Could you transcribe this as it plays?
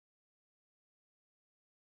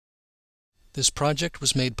This project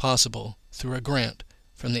was made possible through a grant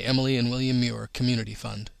from the Emily and William Muir Community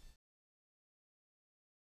Fund.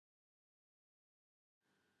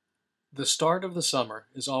 The start of the summer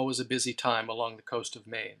is always a busy time along the coast of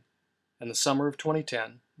Maine, and the summer of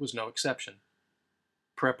 2010 was no exception.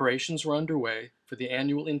 Preparations were underway for the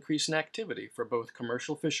annual increase in activity for both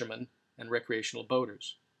commercial fishermen and recreational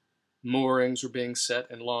boaters. Moorings were being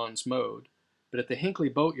set and lawns mowed, but at the Hinckley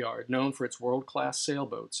Boatyard, known for its world-class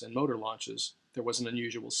sailboats and motor launches, there was an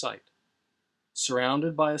unusual sight.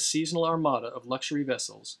 Surrounded by a seasonal armada of luxury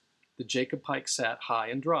vessels, the Jacob Pike sat high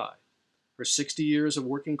and dry, her 60 years of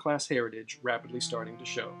working-class heritage rapidly starting to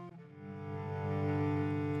show.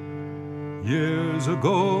 Years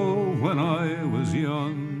ago, when I was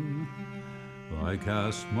young, I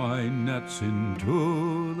cast my nets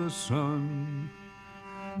into the sun,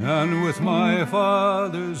 and with my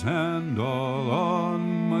father's hand all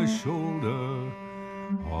on my shoulder,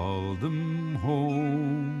 hauled them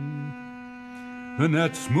home. The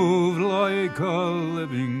nets moved like a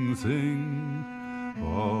living thing,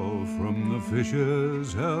 all from the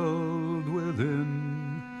fishes held within.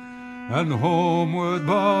 And homeward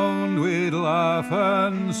bound we'd laugh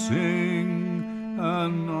and sing,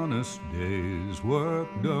 an honest day's work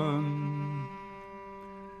done.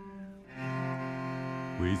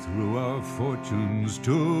 We threw our fortunes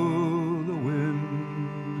to the wind,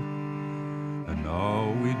 and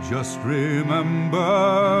now we just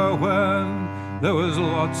remember when there was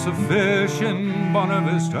lots of fish in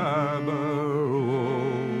Bonavista Harbor.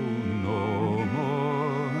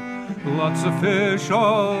 Lots of fish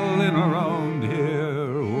all in around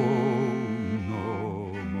here, oh,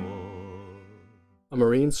 no more. A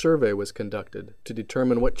marine survey was conducted to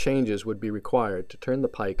determine what changes would be required to turn the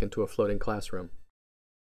Pike into a floating classroom.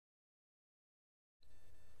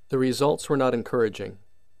 The results were not encouraging.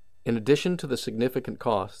 In addition to the significant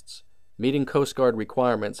costs, meeting Coast Guard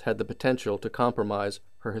requirements had the potential to compromise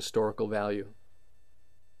her historical value.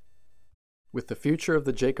 With the future of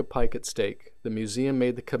the Jacob Pike at stake, the museum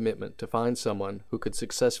made the commitment to find someone who could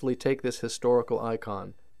successfully take this historical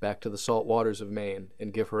icon back to the salt waters of Maine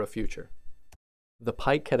and give her a future. The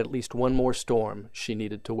Pike had at least one more storm she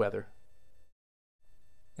needed to weather.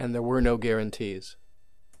 And there were no guarantees.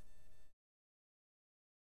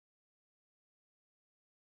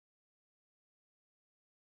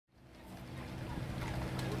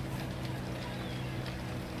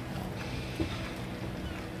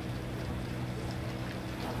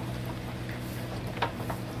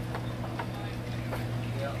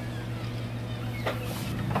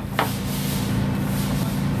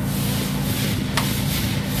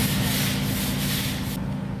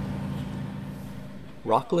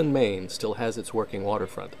 Rockland, Maine still has its working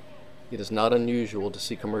waterfront. It is not unusual to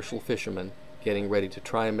see commercial fishermen getting ready to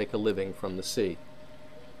try and make a living from the sea.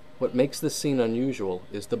 What makes this scene unusual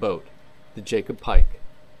is the boat, the Jacob Pike,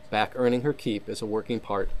 back earning her keep as a working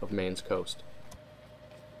part of Maine's coast.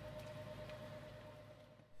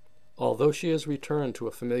 Although she has returned to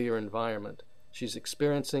a familiar environment, she's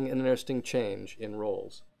experiencing an interesting change in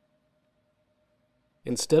roles.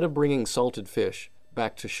 Instead of bringing salted fish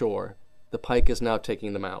back to shore, the Pike is now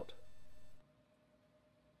taking them out.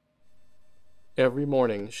 Every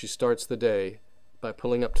morning she starts the day by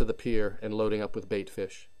pulling up to the pier and loading up with bait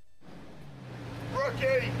fish.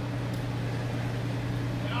 Rookie!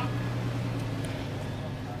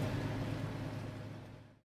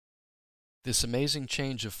 This amazing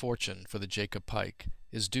change of fortune for the Jacob Pike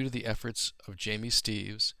is due to the efforts of Jamie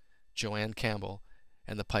Steeves, Joanne Campbell,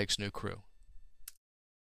 and the Pike's new crew.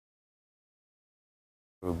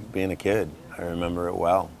 Being a kid, I remember it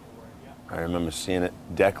well. I remember seeing it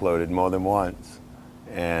deck loaded more than once.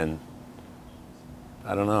 And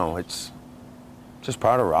I don't know, it's just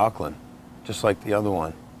part of Rockland, just like the other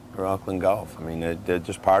one, the Rockland Gulf. I mean, they're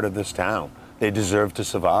just part of this town. They deserve to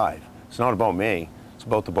survive. It's not about me, it's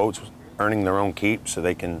about the boats earning their own keep so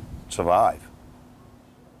they can survive.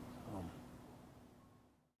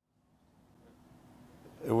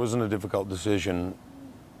 It wasn't a difficult decision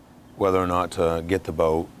whether or not to get the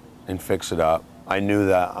boat and fix it up. I knew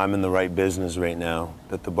that I'm in the right business right now,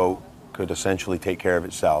 that the boat could essentially take care of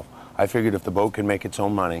itself. I figured if the boat can make its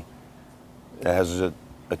own money, it has a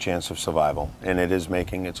chance of survival, and it is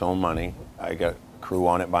making its own money. I got a crew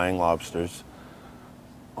on it buying lobsters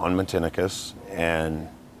on Matinicus, and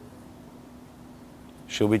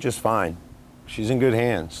she'll be just fine. She's in good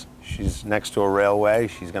hands. She's next to a railway.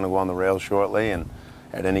 She's going to go on the rail shortly, and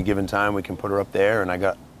at any given time we can put her up there, and I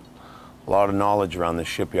got a lot of knowledge around this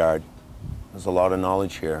shipyard. There's a lot of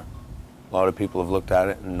knowledge here. A lot of people have looked at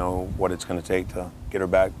it and know what it's going to take to get her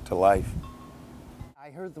back to life. I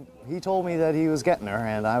He told me that he was getting her,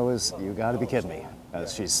 and I was, you got to be kidding me,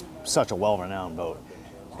 because she's such a well-renowned boat.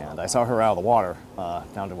 And I saw her out of the water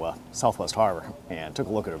down to Southwest Harbor, and took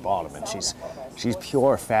a look at her bottom, and she's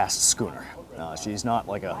pure fast schooner. She's not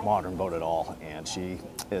like a modern boat at all, and she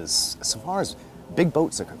is, as far as big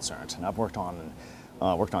boats are concerned, and I've worked on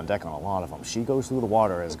deck on a lot of them, she goes through the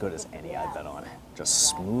water as good as any I've been on, just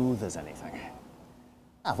smooth as anything.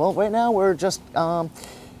 Well, right now we're just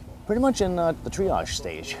pretty much in the triage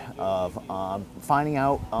stage of finding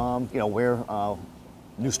out, where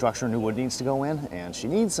new structure, new wood needs to go in, and she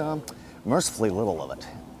needs mercifully little of it,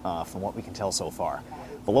 from what we can tell so far.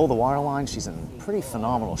 Below the waterline, she's in pretty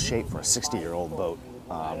phenomenal shape for a 60-year-old boat,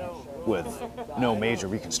 with no major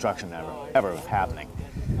reconstruction ever happening.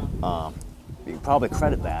 You can probably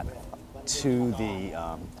credit that to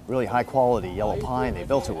the really high-quality yellow pine they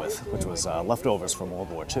built it with, which was leftovers from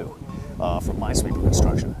World War II, from minesweeper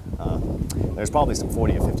construction. There's probably some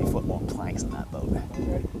 40 or 50 foot long planks in that boat,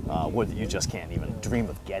 wood that you just can't even dream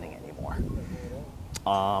of getting anymore.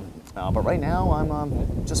 But right now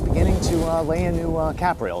I'm just beginning to lay in new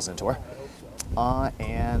cap rails into her,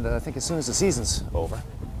 and I think as soon as the season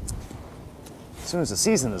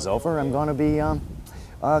is over, I'm going to be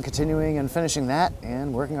continuing and finishing that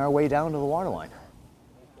and working our way down to the waterline.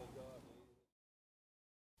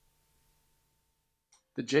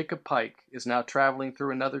 The Jacob Pike is now traveling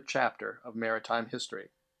through another chapter of maritime history.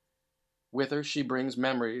 With her, she brings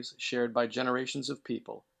memories shared by generations of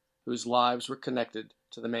people whose lives were connected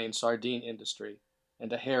to the Maine sardine industry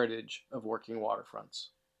and a heritage of working waterfronts.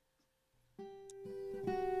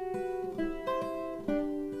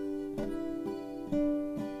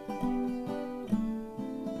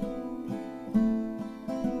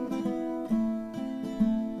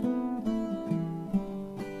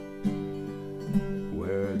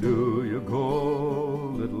 Where do you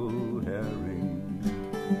go, little herring?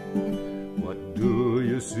 What do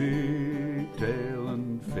you see, tail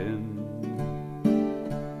and fin?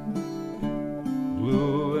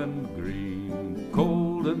 Blue and green,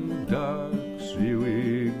 cold and dark,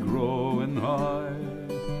 seaweed growing high.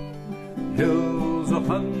 Hills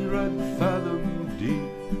 100 fathom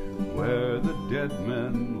deep, where the dead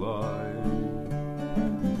men lie.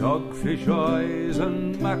 Dogfish eyes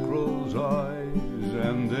and mackerel's eyes,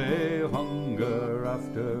 and they hunger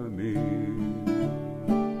after me.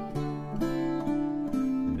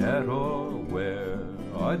 Net or where,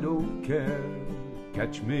 I don't care,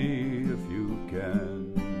 catch me if you can.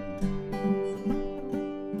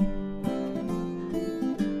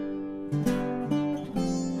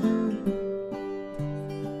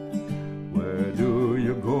 Where do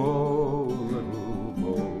you go, little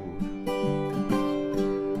boat?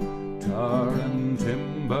 Tar and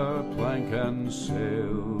timber, plank and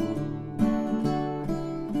sail.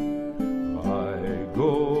 I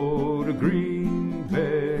go to green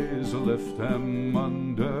bays, lift them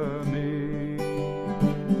under me.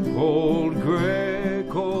 Cold grey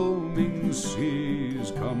combing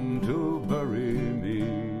seas come to bury me.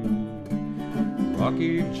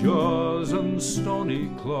 Rocky jaws and stony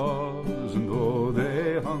claws, and oh,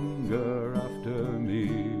 they hunger after me.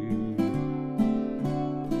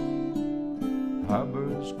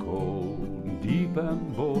 Harbors cold, deep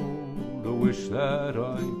and bold, I wish that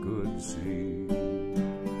I could see.